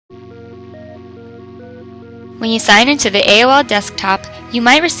When you sign into the AOL Desktop, you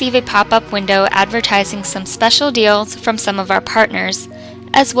might receive a pop-up window advertising some special deals from some of our partners,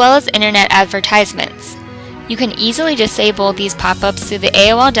 as well as internet advertisements. You can easily disable these pop-ups through the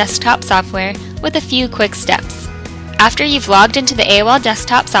AOL Desktop software with a few quick steps. After you've logged into the AOL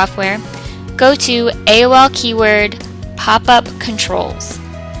Desktop software, go to AOL Keyword Pop-up Controls.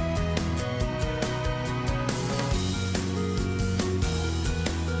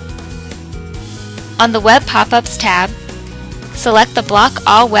 On the Web Pop-ups tab, select the Block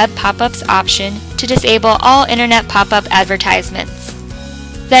All Web Pop-ups option to disable all Internet pop-up advertisements.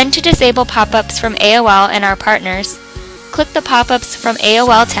 Then, to disable pop-ups from AOL and our partners, click the Pop-ups from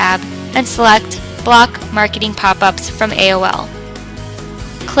AOL tab and select Block Marketing Pop-ups from AOL.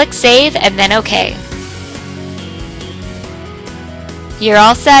 Click Save and then OK. You're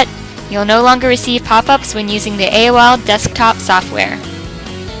all set. You'll no longer receive pop-ups when using the AOL Desktop software.